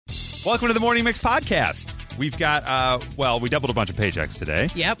Welcome to the Morning Mix podcast. We've got, we doubled a bunch of paychecks today.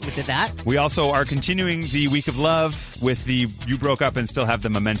 Yep, we did that. We also are continuing the week of love with the you broke up and still have the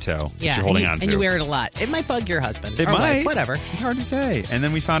memento that you're holding on to. And you wear it a lot. It might bug your husband. It or might. Wife, whatever. It's hard to say. And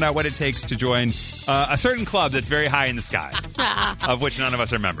then we found out what it takes to join a certain club that's very high in the sky, of which none of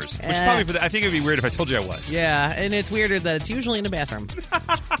us are members. Which is probably I think it would be weird if I told you I was. Yeah, and it's weirder that it's usually in the bathroom.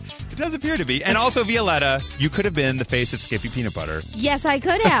 It does appear to be. And also, Violetta, you could have been the face of Skippy Peanut Butter. Yes, I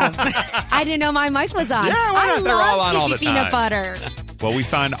could have. I didn't know my mic was on. Yeah, why not? I They're all on love all Skippy the Peanut time. Butter. Well, we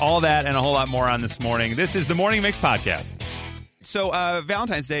found all that and a whole lot more on this morning. This is the Morning Mix podcast. So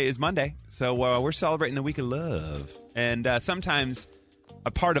Valentine's Day is Monday, so we're celebrating the week of love. And sometimes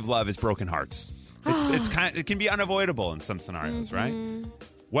a part of love is broken hearts. It can be unavoidable in some scenarios, right?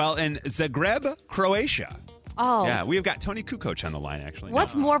 Well, in Zagreb, Croatia. Oh. Yeah, we've got Tony Kukoc on the line, actually.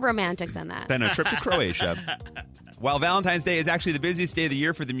 What's more romantic than that? Than a trip to Croatia. Well, Valentine's Day is actually the busiest day of the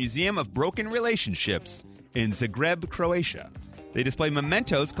year for the Museum of Broken Relationships in Zagreb, Croatia. They display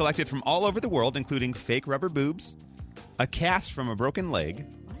mementos collected from all over the world, including fake rubber boobs, a cast from a broken leg,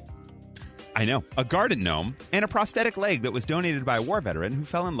 I know, a garden gnome, and a prosthetic leg that was donated by a war veteran who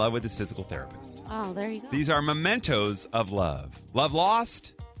fell in love with his physical therapist. Oh, there you go. These are mementos of love. Love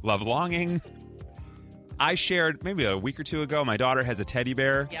lost, love longing. I shared maybe a week or two ago, my daughter has a teddy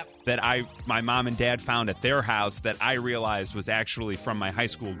bear that my mom and dad found at their house that I realized was actually from my high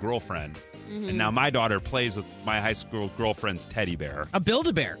school girlfriend. Mm-hmm. And now my daughter plays with my high school girlfriend's teddy bear. A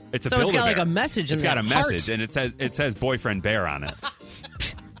Build-A-Bear. It's a so Build-A-Bear. It's got like a message in It's there. got a Heart. message, and it says boyfriend bear on it.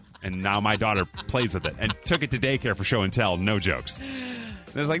 And now my daughter plays with it and took it to daycare for show and tell. No jokes.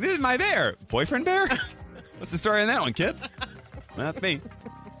 And I was like, this is my bear. Boyfriend bear? What's the story on that one, kid? Well, that's me.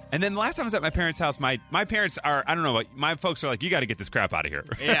 And then the last time I was at my parents' house, my parents are, I don't know, my folks are like, you got to get this crap out of here.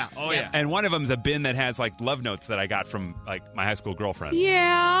 Yeah. Oh, yeah. And one of them's a bin that has, like, love notes that I got from, like, my high school girlfriend.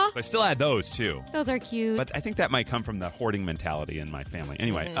 Yeah. So I still had those, too. Those are cute. But I think that might come from the hoarding mentality in my family.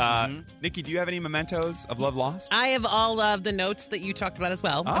 Anyway, Nikki, do you have any mementos of love lost? I have all of the notes that you talked about as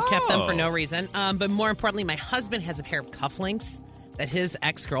well. I've kept them for no reason. But more importantly, my husband has a pair of cufflinks that his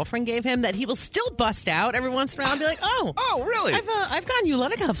ex-girlfriend gave him that he will still bust out every once in a while and be like, Oh, really? I've gotten you a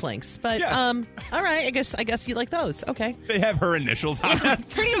lot of cufflinks, but Yeah. all right, I guess you like those. Okay. They have her initials on them.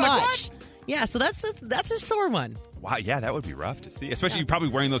 Pretty You're like, much. Yeah, so that's a sore one. wow, yeah, that would be rough to see. Especially you probably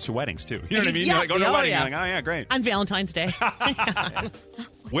wearing those to weddings, too. You know what I mean? Yeah. You're like, go to a Oh, wedding. yeah. You're like, oh, yeah, great. On Valentine's Day.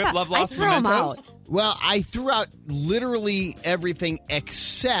 Whip, love lost, I threw 'em mementos? out. Well, I threw out literally everything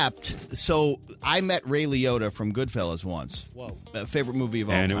except, so I met Ray Liotta from Goodfellas once. Whoa. Favorite movie of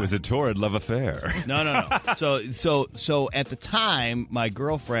all And time. it was a torrid love affair. No. So at the time, my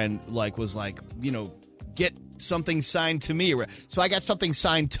girlfriend was like, get something signed to me. So I got something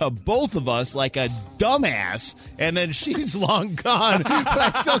signed to both of us like a dumbass, and then she's long gone. But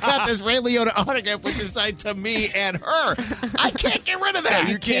I still got this Ray Liotta autograph, which is signed to me and her. I can't get rid of that.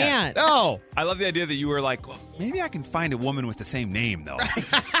 You can't. No. I love the idea that you were like, well, maybe I can find a woman with the same name, though.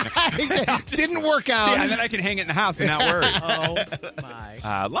 Didn't work out. Yeah, and then I can hang it in the house and not worry. Oh,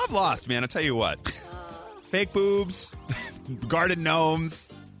 my. Love lost, man. I'll tell you what. Fake boobs, garden gnomes,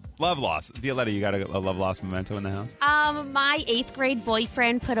 love lost. Violetta, you got a love lost memento in the house? My 8th grade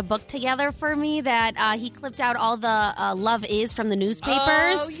boyfriend put a book together for me that he clipped out all the love is from the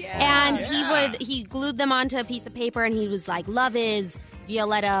newspapers. Oh, yeah. And he glued them onto a piece of paper, and he was like, love is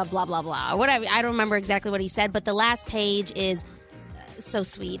Violetta, blah, blah, blah. Whatever. I don't remember exactly what he said, but the last page is so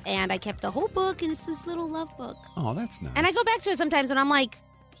sweet. And I kept the whole book, and it's this little love book. Oh, that's nice. And I go back to it sometimes, and I'm like,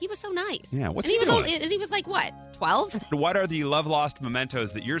 he was so nice. Yeah, what's and he was doing? only, and he was like, what, 12? What are the love lost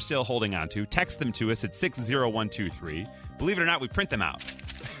mementos that you're still holding on to? Text them to us at 60123. Believe it or not, we print them out.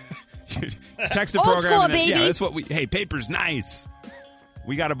 Text the Old program. school, and then- baby. Yeah, that's what we. Hey, paper's nice.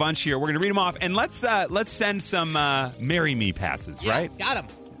 We got a bunch here. We're going to read them off, and let's send some "Marry Me" passes, Yeah, right? got him.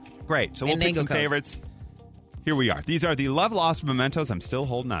 Great. So we'll And pick Mango some codes. favorites. Here we are. These are the love lost mementos I'm still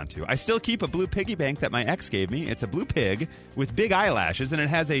holding on to. I still keep a blue piggy bank that my ex gave me. It's a blue pig with big eyelashes, and it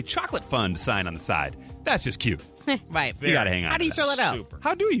has a chocolate fund sign on the side. That's just cute. Right. You got to hang on. How do you to throw that out? Super.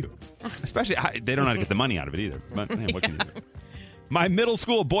 How do you? Especially, they don't know how to get the money out of it either. But man, what can you do? My middle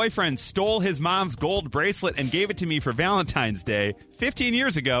school boyfriend stole his mom's gold bracelet and gave it to me for Valentine's Day 15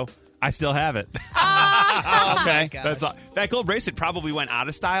 years ago. I still have it. Okay. That's all. That gold bracelet probably went out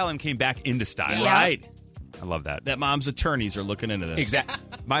of style and came back into style. Yeah. Right. I love that. That mom's attorneys are looking into this. Exactly.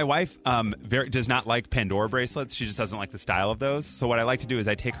 My wife does not like Pandora bracelets. She just doesn't like the style of those. So what I like to do is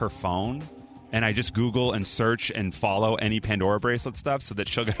I take her phone and I just Google and search and follow any Pandora bracelet stuff so that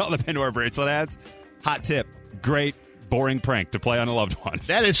she'll get all the Pandora bracelet ads. Hot tip. Great boring prank to play on a loved one.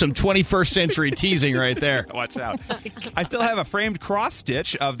 That is some 21st century teasing right there. Watch out. I still have a framed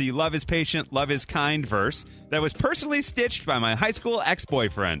cross-stitch of the Love is Patient, Love is Kind verse that was personally stitched by my high school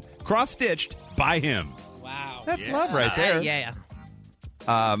ex-boyfriend. Cross-stitched by him. Wow. That's love right there. Yeah.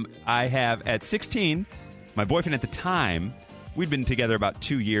 I have, at 16, my boyfriend at the time, we'd been together about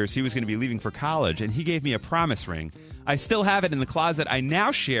 2 years. He was going to be leaving for college, and he gave me a promise ring. I still have it in the closet I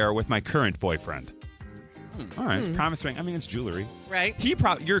now share with my current boyfriend. All right, promise ring. I mean, it's jewelry. Right.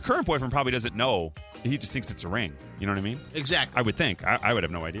 Your current boyfriend probably doesn't know. He just thinks it's a ring. You know what I mean? Exactly. I would think. I would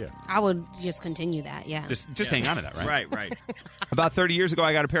have no idea. I would just continue that, yeah. Just hang on to that, right? Right. About 30 years ago,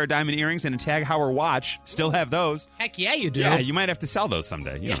 I got a pair of diamond earrings and a Tag Heuer watch. Still have those. Heck yeah, you do. Yeah, you might have to sell those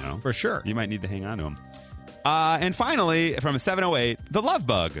someday. You don't know. For sure. You might need to hang on to them. And finally, from a 708, the Love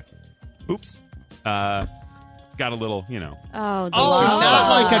Bug. Oops. Got a little, Oh, the not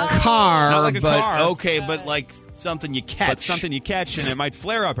love. like a car. Not like a but, car. Okay, but like something you catch. But something you catch, and it might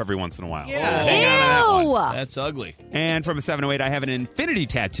flare up every once in a while. Yeah. So hang on to that one. Ew! That's ugly. And from a 708, I have an infinity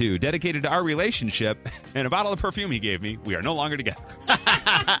tattoo dedicated to our relationship and a bottle of perfume he gave me. We are no longer together.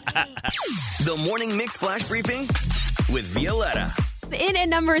 The Morning Mix Flash Briefing with Violetta. In at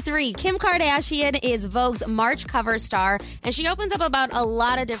number 3, Kim Kardashian is Vogue's March cover star, and she opens up about a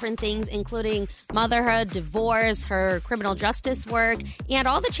lot of different things, including motherhood, divorce, her criminal justice work, and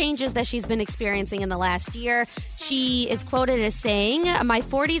all the changes that she's been experiencing in the last year. She is quoted as saying, "My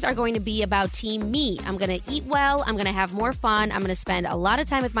 40s are going to be about team me. I'm going to eat well. I'm going to have more fun. I'm going to spend a lot of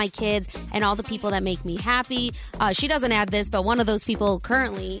time with my kids and all the people that make me happy." She doesn't add this, but one of those people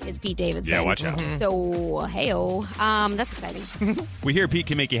currently is Pete Davidson. Yeah, watch out. So, hey-oh. That's exciting. We hear Pete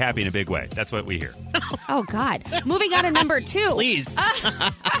can make you happy in a big way. That's what we hear. Oh, God. Moving on to number 2. Please. That's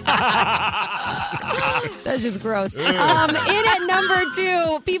just gross. In at number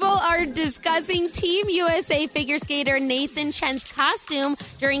 2, people are discussing Team USA figure skater Nathan Chen's costume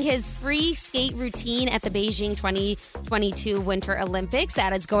during his free skate routine at the Beijing 2022 Winter Olympics.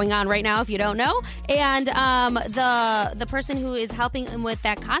 That is going on right now, if you don't know. And the person who is helping him with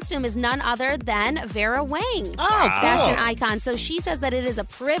that costume is none other than Vera Wang, fashion icon. So she says that it is a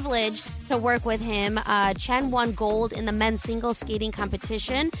privilege to work with him. Chen won gold in the men's single skating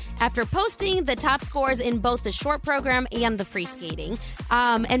competition after posting the top scores in both the short program and the free skating.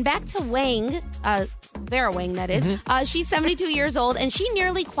 And back to Wang, Vera Wang, that is. She's 72 years old, and she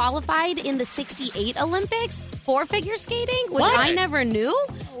nearly qualified in the 68 Olympics for figure skating, which I never knew.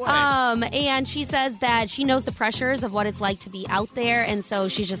 And she says that she knows the pressures of what it's like to be out there, and so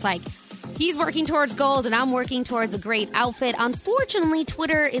she's just like, he's working towards gold, and I'm working towards a great outfit. Unfortunately,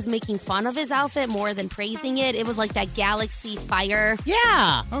 Twitter is making fun of his outfit more than praising it. It was like that Galaxy Fire.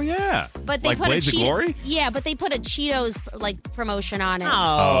 Yeah. Oh, yeah. But they like put Blades of Glory? Yeah, but they put a Cheetos promotion on it.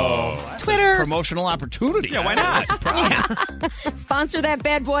 Oh. Twitter. Promotional opportunity. Yeah, why not? Sponsor that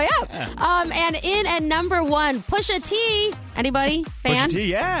bad boy up. And in at number 1, Pusha T. Anybody? Fan? Pusha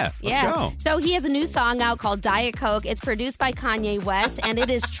T, yeah. Let's go. So he has a new song out called Diet Coke. It's produced by Kanye West, and it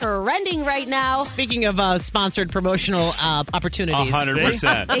is trending right now. Speaking of sponsored promotional opportunities.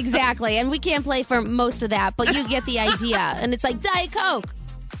 100%. Exactly. And we can't play for most of that, but you get the idea. And it's like Diet Coke.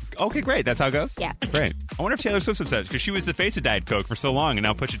 Okay, great. That's how it goes? Yeah. Great. I wonder if Taylor Swift's upset because she was the face of Diet Coke for so long, and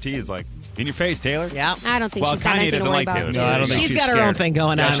now Pusha T is like, in your face, Taylor. Yeah. I don't think Well, she's got Kanye anything to doesn't worry like about. Taylor No, I don't think She's she's got her own scared. thing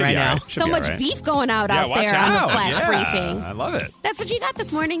going Yeah, on she'll right be all now. right. She'll So be all much right. beef going out Yeah, out watch there on the out. Flash Yeah. Briefing. I love it. That's what you got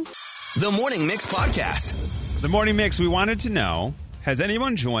this morning. The Morning Mix Podcast. The Morning Mix, we wanted to know, has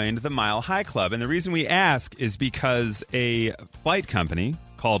anyone joined the Mile High Club? And the reason we ask is because a flight company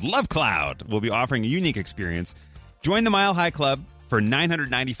called Love Cloud will be offering a unique experience. Join the Mile High Club for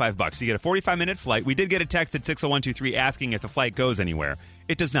 $995. You get a 45-minute flight. We did get a text at 60123 asking if the flight goes anywhere.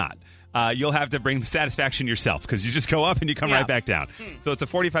 It does not. You'll have to bring the satisfaction yourself because you just go up and you come right back down. So it's a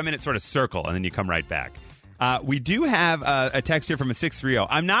 45-minute sort of circle, and then you come right back. We do have a text here from a 630.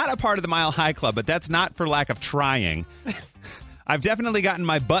 I'm not a part of the Mile High Club, but that's not for lack of trying. I've definitely gotten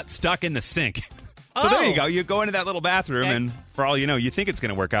my butt stuck in the sink. So there you go. You go into that little bathroom, and for all you know, you think it's going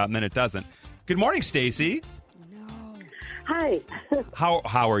to work out, and then it doesn't. Good morning, Stacy. Hi,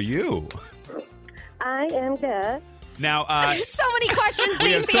 How are you? I am good. Now, So many questions,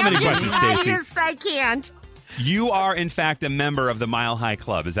 We have Stacey. so many I'm just- questions, Stacey. I can't. you are, in fact, a member of the Mile High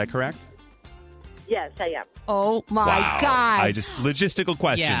Club. Is that correct? Yes, I am. Oh, my Wow. God. I just logistical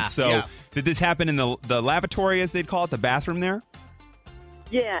questions. Yeah. So, Yeah. did this happen in the lavatory, as they'd call it, the bathroom there?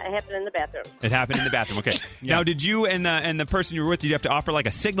 Yeah, it happened in the bathroom. It happened in the bathroom. Okay. Now, did you and the person you were with, did you have to offer like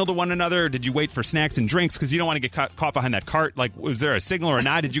a signal to one another? Or did you wait for snacks and drinks because you don't want to get caught behind that cart? Like, was there a signal or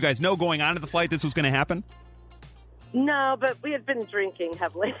not? Did you guys know going on to the flight this was going to happen? No, but we had been drinking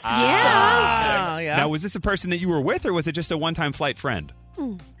heavily. Yeah. Oh, yeah. Now, was this a person that you were with, or was it just a one-time flight friend?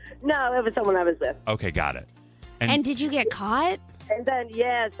 No, it was someone I was with. Okay, got it. And did you get caught? And then,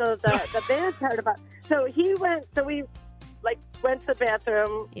 so the bad part about... So he went... So we, went to the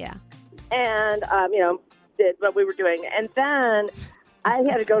bathroom Yeah. and, did what we were doing. And then I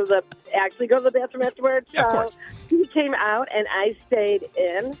had to go to the bathroom afterwards. Yeah, of so course. he came out and I stayed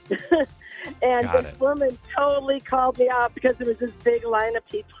in. And Got this it. woman totally called me out because there was this big line of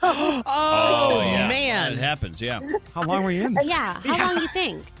people. Oh, yeah. man. It happens, yeah. How long were you in? Yeah. How long you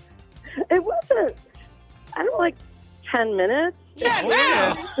think? It wasn't, 10 minutes.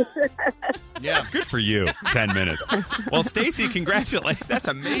 Yeah. Good for you. 10 minutes. Well, Stacy, congratulations. That's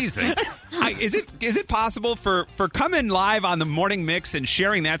amazing. Is it possible for coming live on the Morning Mix and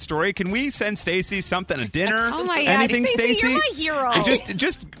sharing that story? Can we send Stacy something, a dinner? Oh, my God. Anything, Stacey, Stacy? you're my hero. And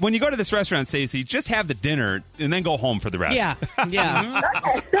just when you go to this restaurant, Stacy, just have the dinner and then go home for the rest. Yeah. Yeah.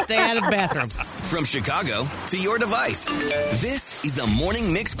 Stay out of the bathroom. From Chicago to your device, this is the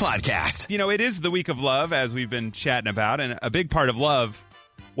Morning Mix Podcast. You know, it is the week of love, as we've been chatting about, and a big part of love,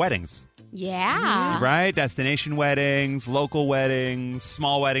 weddings. Yeah. Right? Destination weddings, local weddings,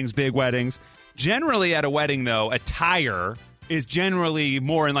 small weddings, big weddings. Generally at a wedding, though, attire is generally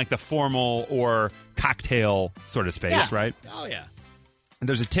more in like the formal or cocktail sort of space, Yeah. right? Oh, yeah. And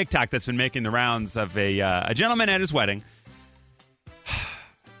there's a TikTok that's been making the rounds of a gentleman at his wedding.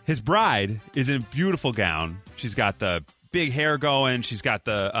 His bride is in a beautiful gown. She's got the big hair going. She's got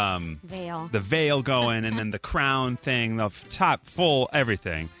the veil going, and then the crown thing, the top full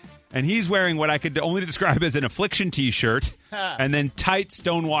everything. And he's wearing what I could only describe as an Affliction T-shirt and then tight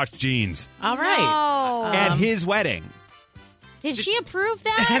stonewashed jeans All right. No. at his wedding. Did she approve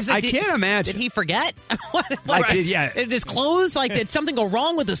that? I can't imagine. Did he forget? Yeah. Did his clothes, did something go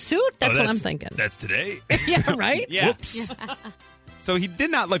wrong with the suit? That's what I'm thinking. That's today. Yeah, right? Yeah. Whoops. So he did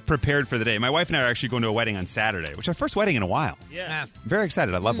not look prepared for the day. My wife and I are actually going to a wedding on Saturday, which is our first wedding in a while. Yeah. I'm very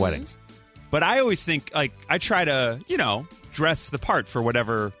excited. I love weddings. But I always think, I try to, dress the part for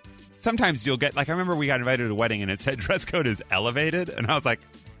whatever. Sometimes you'll get, I remember we got invited to a wedding and it said dress code is elevated. And I was like,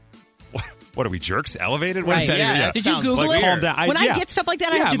 what are we, jerks? Elevated? What Right. does that Yeah, even- that Did you sounds Google like it? calm down. When I get stuff like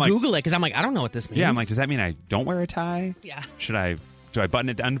that, I Yeah, have to I'm like- Google it because I'm like, I don't know what this means. Yeah, I'm like, does that mean I don't wear a tie? Yeah. Do I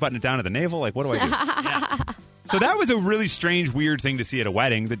unbutton it down to the navel? Like, what do I do? So that was a really strange, weird thing to see at a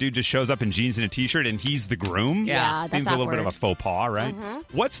wedding. The dude just shows up in jeans and a T-shirt, and he's the groom. Yeah, that's Seems a little bit of a awkward. faux pas, right?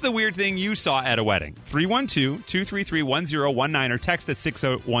 What's the weird thing you saw at a wedding? 312-233-1019 or text us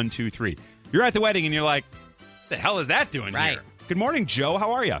 60123. You're at the wedding, and you're like, the hell is that doing Right. here? Good morning, Joe.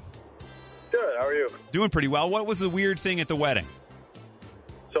 How are you? Good. How are you? Doing pretty well. What was the weird thing at the wedding?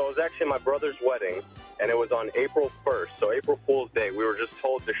 So it was actually my brother's wedding, and it was on April 1st, so April Fool's Day. We were just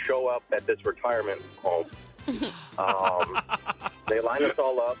told to show up at this retirement home. They line us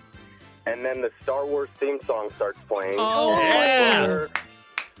all up, and then the Star Wars theme song starts playing. Oh, and yeah. my brother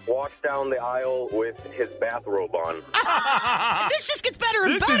walks down the aisle with his bathrobe on. This just gets better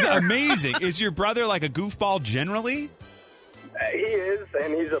and This is better. amazing. Is your brother like a goofball generally? He is,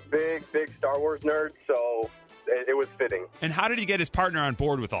 and he's a big, big Star Wars nerd, so it was fitting. And how did he get his partner on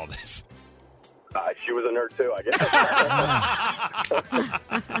board with all this? She was a nerd, too, I guess.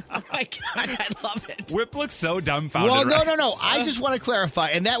 Oh my God, I love it. Whip looks so dumbfounded. Well, right? no. I just want to clarify,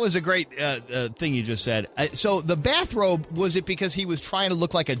 and that was a great thing you just said. So the bathrobe, was it because he was trying to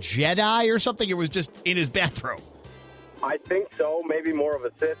look like a Jedi or something, or was just in his bathrobe? I think so, maybe more of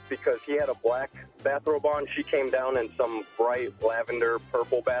a Sith, because he had a black bathrobe on. She came down in some bright lavender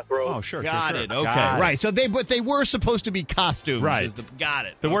purple bathrobe. Oh, sure. Got sure. it. Okay. Got it. Right. So they were supposed to be costumes. Right. Got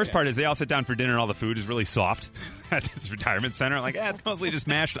it. The worst Okay. part is they all sit down for dinner and all the food is really soft at this retirement center. Like, it's mostly just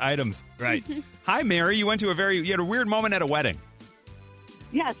mashed items. Right. Hi, Mary. You had a weird moment at a wedding.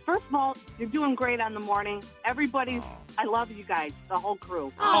 Yes, first of all, you're doing great on the morning. Everybody's, I love you guys, the whole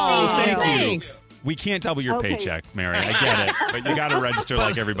crew. Oh, thank you. Thanks. We can't double your Okay. paycheck, Mary. I get it. But you got to register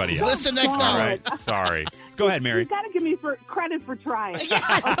like everybody else. Listen next All time. right. Sorry. Go ahead, Mary. You got to give me credit for trying.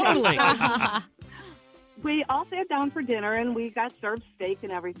 Yeah, totally. We all sat down for dinner, and we got served steak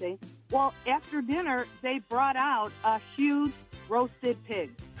and everything. Well, after dinner, they brought out a huge roasted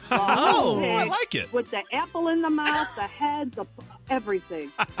pig. Oh, Pig I like it. With the apple in the mouth, the head,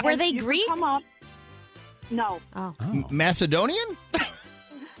 everything. Were And they you could Greek? Come up. No. Oh. Macedonian?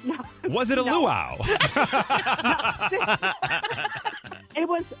 No. Was it a luau? It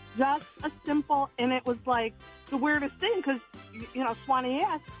was just a simple, and it was like the weirdest thing because, Swanee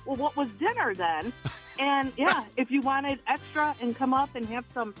asked, well, what was dinner then? And, yeah, if you wanted extra and come up and have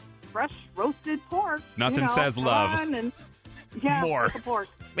some fresh roasted pork. Nothing says love. on And, yeah, More. with the pork.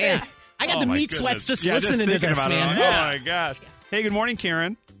 Man, I got the my meat goodness. sweats just Yeah, listening to thinking this, about man. it. Oh, my gosh. Hey, good morning,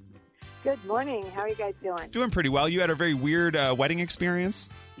 Karen. Good morning. How are you guys doing? Doing pretty well. You had a very weird wedding experience?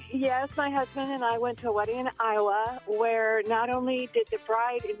 Yes, my husband and I went to a wedding in Iowa where not only did the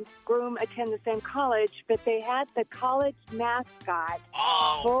bride and groom attend the same college, but they had the college mascot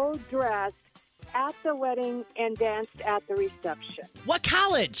full dressed at the wedding and danced at the reception. What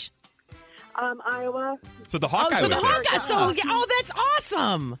college? Iowa. So the Hawkeye so was the there. Hawkeye. So, that's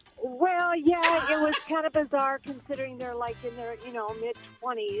awesome. Well, yeah, it was kind of bizarre considering they're like in their,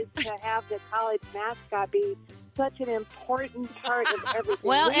 mid-20s to have the college mascot be such an important part of everything.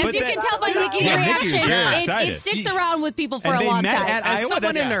 Well, as But you that- can tell by Nikki's Yeah, Nikki was reaction, very excited. it sticks around with people for And a they long met time. at Iowa?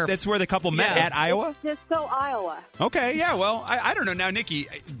 someone in there. That's where the couple met Yeah. at Iowa? Just so Iowa. Okay, yeah, well, I don't know. Now, Nikki,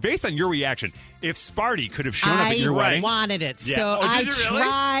 based on your reaction, if Sparty could have shown up at your I wedding. wanted it, Yeah. so Oh, I did you really?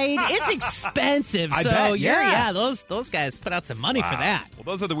 tried. It's expensive, I so bet, yeah. those guys put out some money for Wow. that. Well,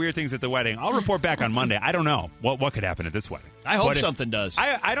 those are the weird things at the wedding. I'll report back on Monday. I don't know what could happen at this wedding. I hope But if- something does.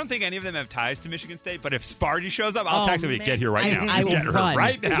 I don't think any of them have ties to Michigan State, but if Sparty shows up, I'll text him, man. get here right now. I will Get her run.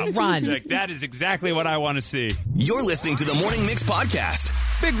 right now. Run. Like, that is exactly what I want to see. You're listening to the Morning Mix podcast.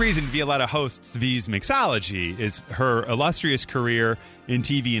 Big reason Violetta hosts V's Mixology is her illustrious career in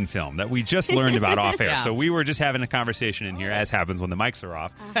TV and film that we just learned about off air. Yeah. So we were just having a conversation in here, as happens when the mics are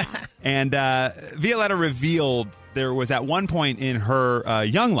off. And Violetta revealed there was at one point in her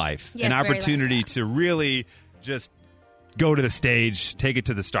young life Yes, an very opportunity young, to really just go to the stage, take it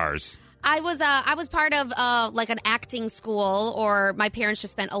to the stars. I was part of like an acting school, or my parents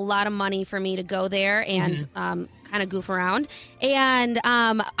just spent a lot of money for me to go there and kind of goof around. And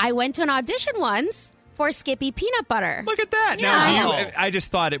I went to an audition once for Skippy Peanut Butter. Look at that. Yeah, Now, I know. I just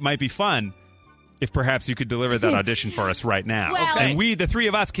thought it might be fun if perhaps you could deliver that audition for us right now. Well- And we, the three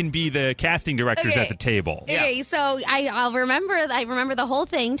of us, can be the casting directors Okay. at the table. Okay, so I remember the whole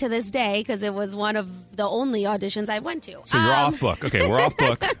thing to this day because it was one of the only auditions I went to. So you're off book. Okay, we're off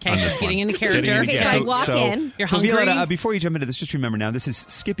book. Okay, on this just getting one. into character. Okay, so I walk in. You're so hungry? Violetta, before you jump into this, just remember now, this is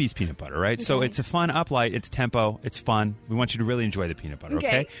Skippy's peanut butter, right? So it's a fun uplight. It's tempo. It's fun. We want you to really enjoy the peanut butter,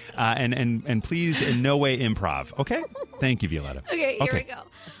 okay? Okay. And please, in no way improv, okay? Thank you, Violetta. Okay, here we go.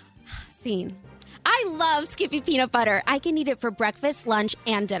 Scene. I love Skippy peanut butter. I can eat it for breakfast, lunch,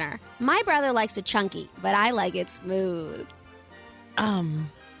 and dinner. My brother likes it chunky, but I like it smooth.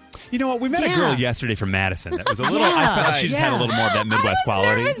 You know what? We met a Yeah. girl yesterday from Madison that was a little, Yeah. I felt she just had a Yeah. little more of that Midwest I was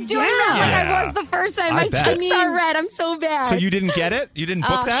quality. nervous doing that like Yeah. I was the first time. I My bet. cheeks are red. I'm so bad. So you didn't get it? You didn't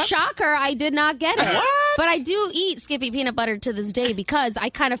book that? Shocker, I did not get it. What? But I do eat Skippy peanut butter to this day because I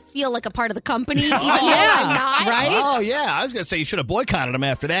kind of feel like a part of the company, even though yeah. I'm not. Right? Oh, yeah. I was going to say you should have boycotted him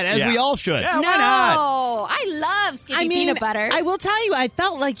after that, as Yeah. we all should. Yeah, No, why not? I love Skippy peanut butter. I will tell you, I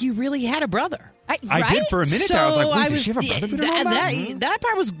felt like you really had a brother. I did for a minute there. I was like, wait, does she have a brother? we don't know about? that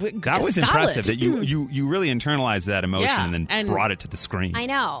part was That was solid. impressive that you really internalized that emotion Yeah, and then and- brought it to the screen. I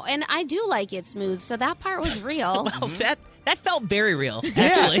know, and I do like it smooth, so that part was real. Well, that felt very real, Yeah.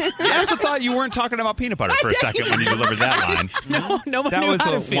 actually. I also thought you weren't talking about peanut butter for a second when you delivered that line. No one That knew was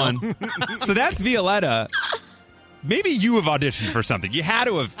how to the feel. one. So that's Violetta. Maybe you have auditioned for something. You had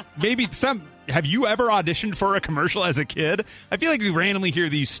to have. Have you ever auditioned for a commercial as a kid? I feel like we randomly hear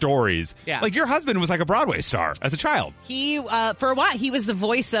these stories. Yeah. Like your husband was like a Broadway star as a child. He, for a while, he was the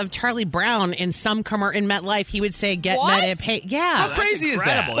voice of Charlie Brown in some in MetLife. He would say, "Get What? Met, pay." Yeah, How crazy is that?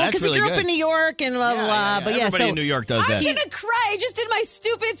 incredible. well, That's because really he grew up good. in New York and blah blah blah. But yeah, Everybody so in New York does I'm that. gonna cry. I just did my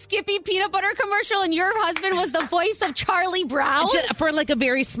stupid Skippy peanut butter commercial, and your husband was the voice of Charlie Brown. for like a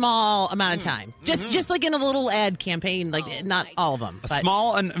very small amount of time, just like in a little ad campaign, like not all of them. A But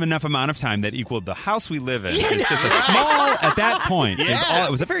small enough amount of time that equaled the house we live in. It's just a small, at that point, is all,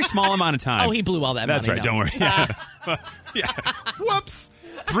 it was a very small amount of time. Oh, he blew all that That's money, right. no. Don't worry. Yeah. Yeah. Whoops.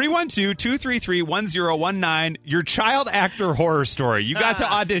 312-233-1019. Your child actor horror story. You got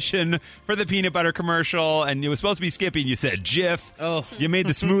to audition for the peanut butter commercial, and it was supposed to be Skippy, and you said Jif. Oh. You made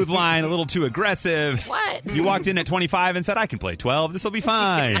the smooth line a little too aggressive. What? You walked in at 25 and said, I can play 12. This will be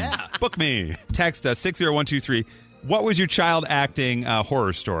fine. Book me. Text us 60123. What was your child acting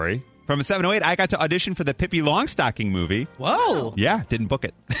horror story? From a 708, I got to audition for the Pippi Longstocking movie. whoa, Yeah, didn't book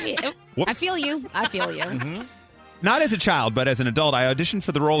it. I feel you. Not as a child, but as an adult, I auditioned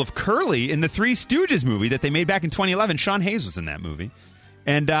for the role of Curly in the Three Stooges movie that they made back in 2011. Sean Hayes was in that movie.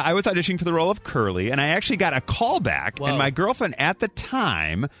 And I was auditioning for the role of Curly, and I actually got a call back, and my girlfriend at the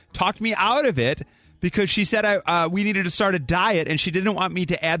time talked me out of it because she said we needed to start a diet, and she didn't want me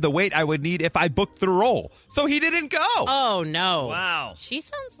to add the weight I would need if I booked the role. So he didn't go. oh no, Wow. She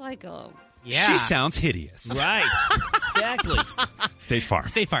sounds like a. yeah, She sounds hideous. Right. Exactly. State Farm.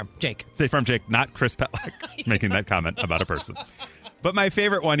 State Farm, Jake. State Farm Jake, not Chris Petlak, making that comment about a person. But my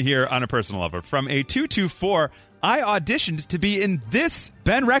favorite one here on a personal level, from a 224, I auditioned to be in this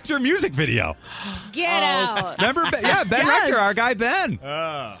Ben Rector music video. Get out. Remember? Ben Rector, our guy Ben.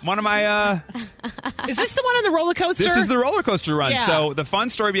 One of my... Is this the one on the roller coaster? This is the roller coaster run. Yeah. So the fun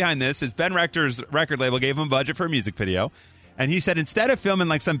story behind this is Ben Rector's record label gave him a budget for a music video. And he said, instead of filming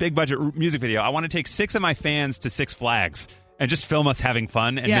like some big budget music video, I want to take 6 of my fans to Six Flags and just film us having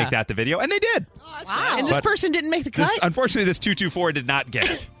fun and make that the video. And they did. Wow. And this person didn't make the cut? Unfortunately, this 224 did not get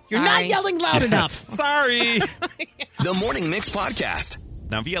it. You're not yelling loud enough. Sorry. The Morning Mix Podcast.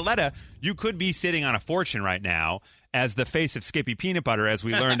 Now, Violetta, you could be sitting on a fortune right now as the face of Skippy Peanut Butter, as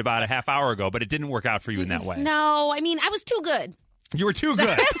we learned about a half hour ago, but it didn't work out for you in that way. No, I mean, I was too good. You were too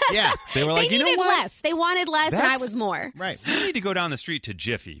good. Yeah. They were like, They you know needed what? less. They wanted less, and I was more. Right. You need to go down the street to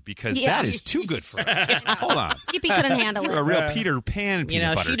Jiffy because Yeah. that is too good for us. Hold on. Skippy couldn't handle You're a it. real Peter Pan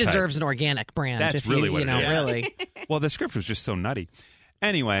peanut butter she type. deserves an organic brand. That's if really you, what you it know, is. really. Well, the script was just so nutty.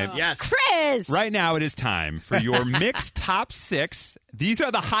 Anyway, Yes. Chris! right now it is time for your mixed top 6. These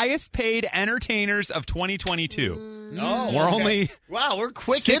are the highest paid entertainers of 2022. Oh, We're okay. only Wow, we're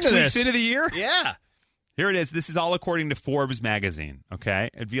quick 6 into weeks this. into the year. Yeah. Here it is. This is all according to Forbes magazine. Okay,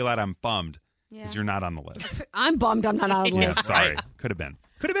 and Violetta, I'm bummed because you're not on the list. I'm bummed I'm not on the Yeah, list. sorry. Could have been.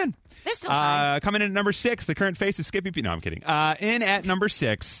 Could have been. There's still time. Coming in at number 6, the current face of Skippy P. No, I'm kidding. In at number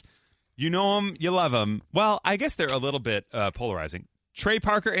 6, you know him, you love him. Well, I guess they're a little bit polarizing. Trey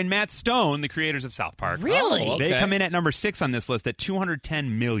Parker and Matt Stone, the creators of South Park. Really? Oh, okay. They come in at number 6 on this list at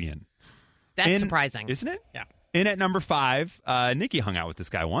 $210 million. That's surprising. Isn't it? Yeah. In at number 5, Nikki hung out with this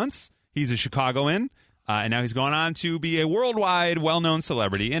guy once. He's a Chicagoan, and now he's going on to be a worldwide well-known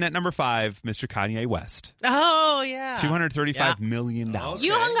celebrity. In at number 5, Mr. Kanye West. Oh, yeah. $235 million.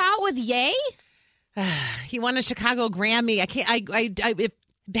 You hung out with Ye? He won a Chicago Grammy. I can't. If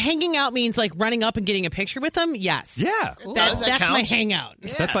hanging out means like running up and getting a picture with him, yes. Yeah. That's count? my hangout.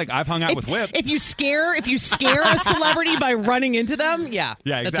 That's like I've hung out with Whip. If you scare a celebrity by running into them, Yeah,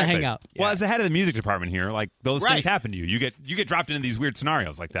 exactly. that's a hangout. Well, as the head of the music department here, like those Right. things happen to you. You get dropped into these weird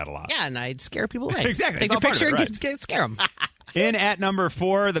scenarios like that a lot. Yeah, and I'd scare people away. Exactly. Take It's all a part of picture it, and right. get scare them. In at number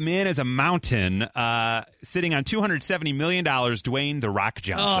 4, the man is a mountain, sitting on $270 million, Dwayne The Rock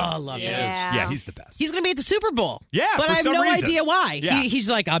Johnson. Oh, I love it. Yeah, he's the best. He's going to be at the Super Bowl. Yeah, but for I have some no reason. idea why. Yeah. He's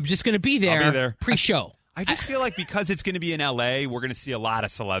like, I'm just going to be there. I'll be there. Pre-show. I just feel like because it's going to be in L.A., we're going to see a lot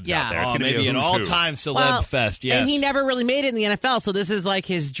of celebs Yeah. out there. It's Oh, going to be maybe a an who's who. all-time celeb Well, fest, yes. And he never really made it in the NFL, so this is like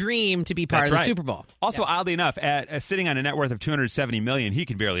his dream to be part That's of the right. Super Bowl. Also, oddly enough, at sitting on a net worth of $270 million, he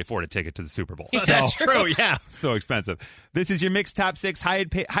can barely afford a ticket to the Super Bowl. That's true, yeah. So expensive. This is your mixed top 6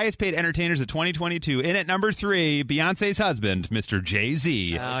 highest paid entertainers of 2022. In at number 3, Beyonce's husband, Mr.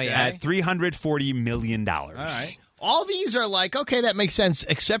 Jay-Z, Oh, yeah. at $340 million. All right. All these are like, okay, that makes sense,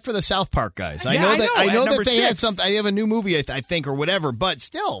 except for the South Park guys. I Yeah, know I that know, I at know number that they had 6. something. I have a new movie, I think, or whatever. But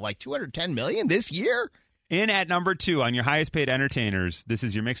still, like $210 million this year. In at number 2 on your highest paid entertainers, this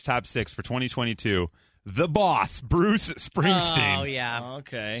is your mixed top 6 for 2022. The boss, Bruce Springsteen. Oh, yeah.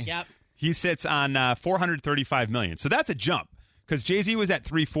 Okay. Yep. He sits on $435 million. So that's a jump because Jay-Z was at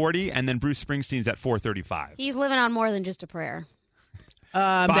 $340 and then Bruce Springsteen's at $435. He's living on more than just a prayer.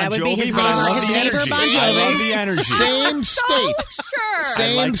 That would be Jovi, his but I love the neighbor, energy. Bon I love Jovi. the energy. Same state. Sure.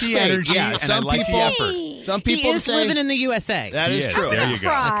 Same I like the state. energy yeah, and some I like the people, effort. Some He people is say living in the USA. that He is is. true. There you go.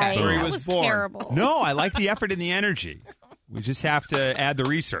 Cry. Okay. Where he That was was born. terrible. No, I like the effort and the energy. We just have to add the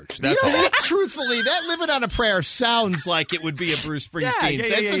research. You That's know, all. that, truthfully, that living on a prayer sounds like it would be a Bruce Springsteen. yeah, So it's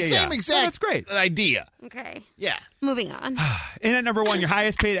yeah, the yeah, same yeah. exact No, that's great. idea. Okay. Yeah. Moving on. In at number 1, your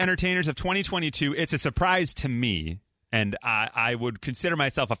highest paid entertainers of 2022. It's a surprise to me, and I would consider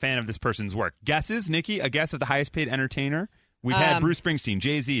myself a fan of this person's work. Guesses, Nikki? A guess of the highest paid entertainer? We've had Bruce Springsteen,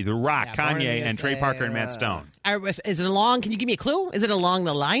 Jay-Z, The Rock, yeah, Born in Kanye, the and Trey USA, Parker and Matt Stone. Is it along? Can you give me a clue? Is it along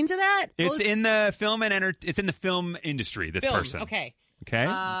the lines of that? It's in the film and it's in the film industry. This Film, person. Okay. Okay.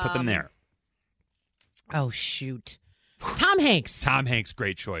 Put them there. Oh shoot. Tom Hanks. Tom Hanks,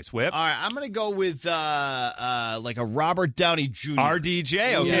 great choice. Whip. All right, I'm going to go with like a Robert Downey Jr.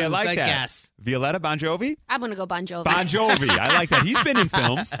 RDJ. Okay, Yeah, I like good that. guess. Violetta Bon Jovi. I'm going to go Bon Jovi. Bon Jovi. I like that. He's been in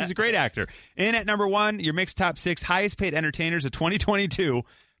films. He's a great actor. In at number 1, your mixed top 6 highest paid entertainers of 2022,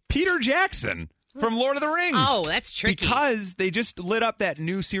 Peter Jackson from Lord of the Rings. Oh, that's tricky. Because they just lit up that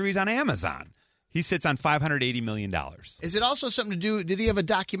new series on Amazon. He sits on $580 million. Is it also something to do? Did he have a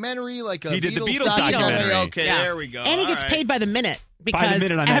documentary like a He did the Beatles documentary? documentary. Okay, Yeah. there we go. And he All gets right. paid by the minute Because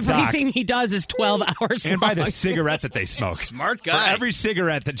minute on that everything doc. he does is 12 hours And long. by the cigarette that they smoke. Smart For guy. every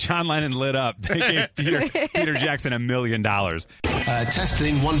cigarette that John Lennon lit up, they gave Peter Jackson $1 million.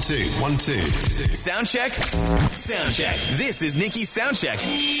 Testing 1 2 1 2. Sound check. Sound check. This is Nikki's Sound Check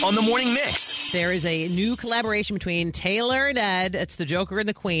on the Morning Mix. There is a new collaboration between Taylor and Ed. It's the Joker and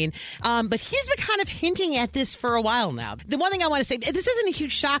the Queen. But he's been kind of hinting at this for a while now. The one thing I want to say, this isn't a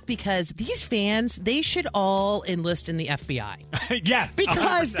huge shock because these fans, they should all enlist in the FBI. Yeah.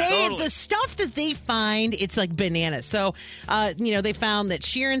 Because Totally. the stuff that they find, it's like bananas. So, they found that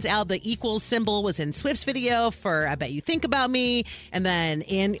Sheeran's the equals symbol was in Swift's video for I Bet You Think About Me. And then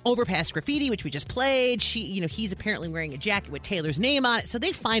in Overpass Graffiti, which we just played, he's apparently wearing a jacket with Taylor's name on it. So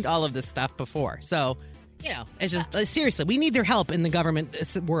they find all of this stuff before. So, it's just seriously, we need their help in the government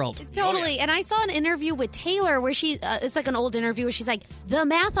world. Totally. And I saw an interview with Taylor where it's like an old interview where she's like, the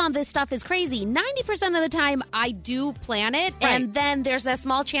math on this stuff is crazy. 90% of the time I do plan it. Right. And then there's that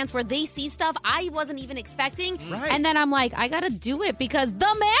small chance where they see stuff I wasn't even expecting. Right. And then I'm like, I got to do it because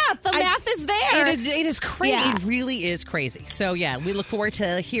the math is there. It is crazy. Yeah. It really is crazy. So, we look forward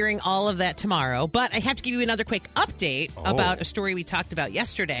to hearing all of that tomorrow. But I have to give you another quick update about a story we talked about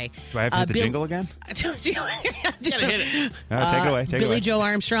yesterday. Do I have to hit the jingle again? Take it away. Take it Billy away. Joe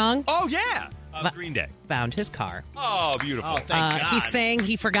Armstrong Oh, yeah. Green Day. found his car. Oh, beautiful. Oh, thank God. He's saying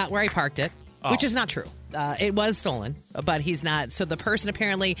he forgot where he parked it, which is not true. It was stolen, but he's not. So the person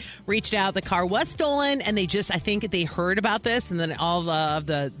apparently reached out. The car was stolen, and I think they heard about this, and then all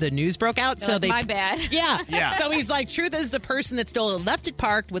the news broke out. They're like, my bad. Yeah. So he's like, truth is, the person that stole it left it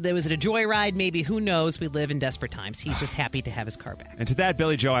parked. Was it a joyride? Maybe. Who knows? We live in desperate times. He's just happy to have his car back. And to that,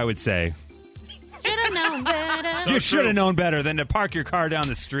 Billy Joe, I would say, Should have known better. you should have known better than to park your car down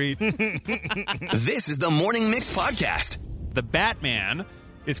the street. This is the Morning Mix podcast. The Batman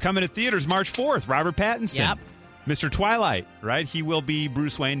is coming to theaters March 4th. Robert Pattinson. Yep. Mr. Twilight, right? He will be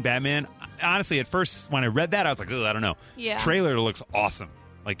Bruce Wayne, Batman. Honestly, at first, when I read that, I was like, I don't know. Yeah. Trailer looks awesome.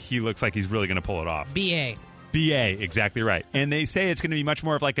 Like, he looks like he's really going to pull it off. BA. Exactly right. And they say it's going to be much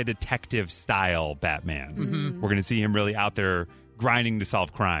more of like a detective-style Batman. Mm-hmm. We're going to see him really out there grinding to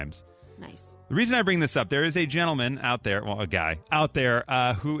solve crimes. Nice. The reason I bring this up, there is a gentleman out there, a guy out there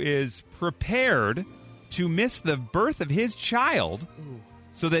who is prepared to miss the birth of his child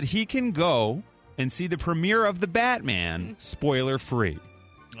so that he can go and see the premiere of The Batman, spoiler-free.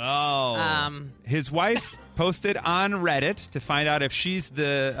 Oh. His wife posted on Reddit to find out if she's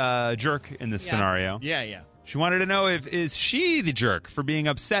the jerk in this scenario. Yeah. She wanted to know is she the jerk for being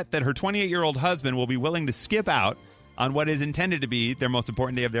upset that her 28-year-old husband will be willing to skip out on what is intended to be their most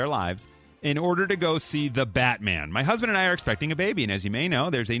important day of their lives in order to go see The Batman. My husband and I are expecting a baby, and as you may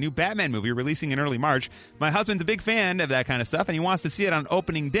know, there's a new Batman movie releasing in early March. My husband's a big fan of that kind of stuff, and he wants to see it on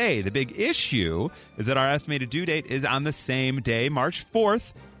opening day. The big issue is that our estimated due date is on the same day, March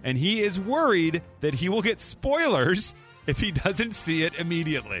 4th, and he is worried that he will get spoilers if he doesn't see it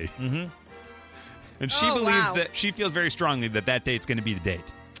immediately. Mm-hmm. And she believes that she feels very strongly that date's going to be the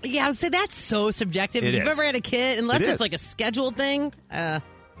date. Yeah, I would say that's so subjective. It If you've is. ever had a kid, unless It it's is. like a scheduled thing.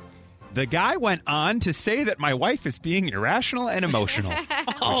 The guy went on to say that my wife is being irrational and emotional.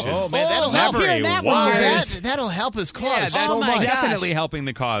 Oh, man, that'll help. never hearing a that one, wise- Gary. That'll help his cause Yeah, that's Oh, my gosh. definitely helping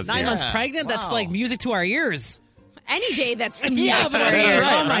the cause. 9 here. months pregnant, that's Wow. like music to our ears. Any day that's Yeah, but our ears.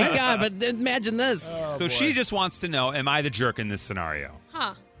 oh my God, but imagine this. So she just wants to know, am I the jerk in this scenario?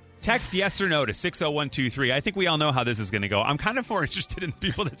 Huh. Text yes or no to 60123. I think we all know how this is going to go. I'm kind of more interested in the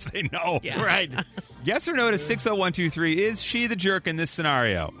people that say no. Yeah. Right. Yes or no to 60123. Is she the jerk in this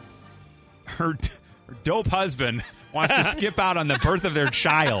scenario? Her dope husband wants to skip out on the birth of their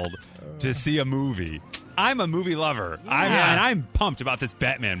child to see a movie. I'm a movie lover. And I'm pumped about this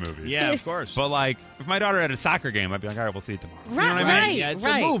Batman movie. Yeah, of course. But, like, if my daughter had a soccer game, I'd be like, all right, we'll see it tomorrow. You know what I Right. mean? Yeah, it's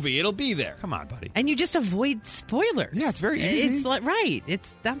Right. a movie. It'll be there. Come on, buddy. And you just avoid spoilers. Yeah, it's very easy. It's like, right.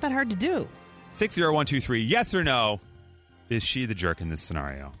 It's not that hard to do. 60123. Yes or no? Is she the jerk in this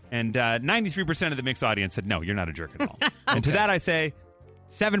scenario? And 93% of the mixed audience said, no, you're not a jerk at all. And to that I say,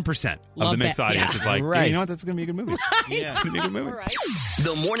 7% of Love the mixed that. audience Yeah. is like, Right. yeah, you know what? That's going to be a good movie. Yeah. It's going to be a good movie.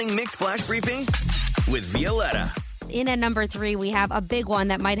 The Morning Mix Flash Briefing with Violetta. In at number 3, we have a big one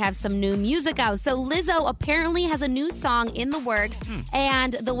that might have some new music out. So Lizzo apparently has a new song in the works,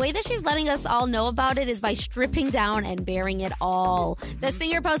 and the way that she's letting us all know about it is by stripping down and bearing it all. The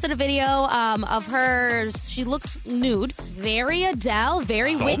singer posted a video of her. She looked nude, very Adele,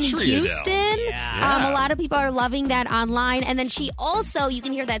 very Whitney Sultry Adele. Houston. Yeah. A lot of people are loving that online, and then she also, you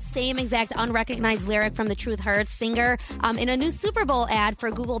can hear that same exact unrecognized lyric from the Truth Hurts singer in a new Super Bowl ad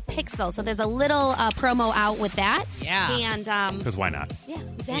for Google Pixel. So there's a little promo out with that. Yeah. And Because why not? yeah,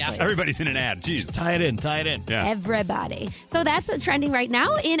 exactly. Everybody's in an ad. Jeez. Tie it in. Yeah. Everybody. So that's trending right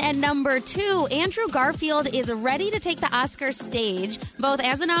now. In at number 2, Andrew Garfield is ready to take the Oscar stage, both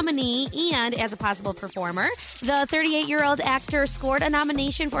as a nominee and as a possible performer. The 38-year-old actor scored a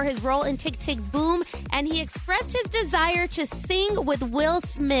nomination for his role in Tick, Tick, Boom, and he expressed his desire to sing with Will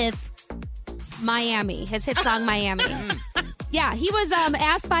Smith, Miami, his hit song, Miami. Yeah, he was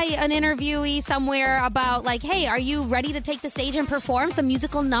asked by an interviewee somewhere about, like, hey, are you ready to take the stage and perform some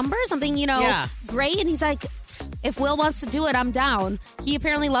musical number? Something, great? And he's like, if Will wants to do it, I'm down. He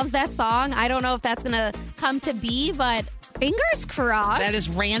apparently loves that song. I don't know if that's going to come to be, but fingers crossed. That is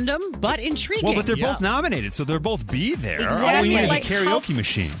random, but intriguing. Well, but they're both nominated, so they'll both be there. Exactly. All we need is Like, a karaoke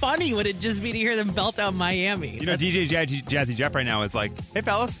machine. Funny would it just be to hear them belt out Miami? DJ Jazzy Jeff right now is like, hey,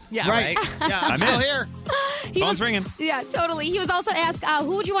 fellas. Yeah, Right. right. Yeah, I'm I'm still in. here. Phone's ringing. Yeah, totally. He was also asked,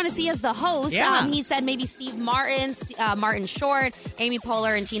 who would you want to see as the host? Yeah. He said maybe Steve Martin, Martin Short, Amy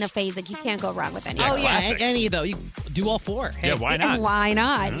Poehler, and Tina Fey. Like, you can't go wrong with any of Oh, them. yeah. classic. Any though. You do all four. Hey. Yeah, why not? And why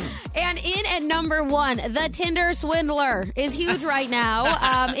not? And in at number 1, The Tinder Swindler is huge right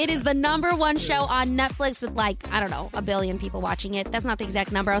now. It is the number 1 show on Netflix with, like, I don't know, 1 billion people watching it. That's not the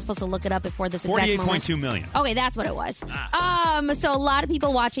exact number. I was supposed to look it up before this exact moment. 48.2 million. Okay, that's what it was. So a lot of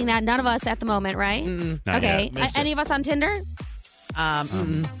people watching that. None of us at the moment, right? Not Okay. yet. Missed it. Any of us on Tinder?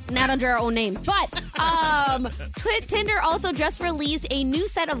 Not under our own names. But Tinder also just released a new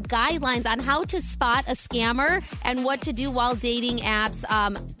set of guidelines on how to spot a scammer and what to do while dating apps.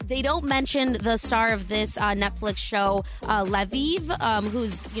 They don't mention the star of this Netflix show, Lviv,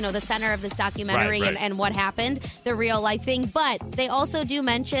 who's, the center of this documentary Right. And what happened, the real life thing. But they also do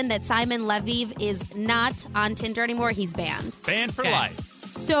mention that Simon Lviv is not on Tinder anymore. He's banned. Banned for Okay. life.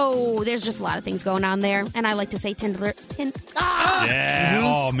 So there's just a lot of things going on there. And I like to say Tinder. Yeah.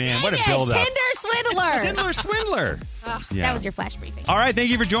 Oh, man. What a Dang it, build-up. Tinder Swindler. Swindler. Yeah. That was your flash briefing. All right, thank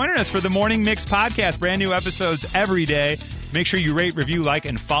you for joining us for the Morning Mix podcast. Brand new episodes every day. Make sure you rate, review, like,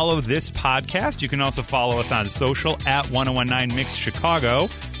 and follow this podcast. You can also follow us on social at 1019 Mix Chicago.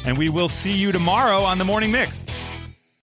 And we will see you tomorrow on the Morning Mix.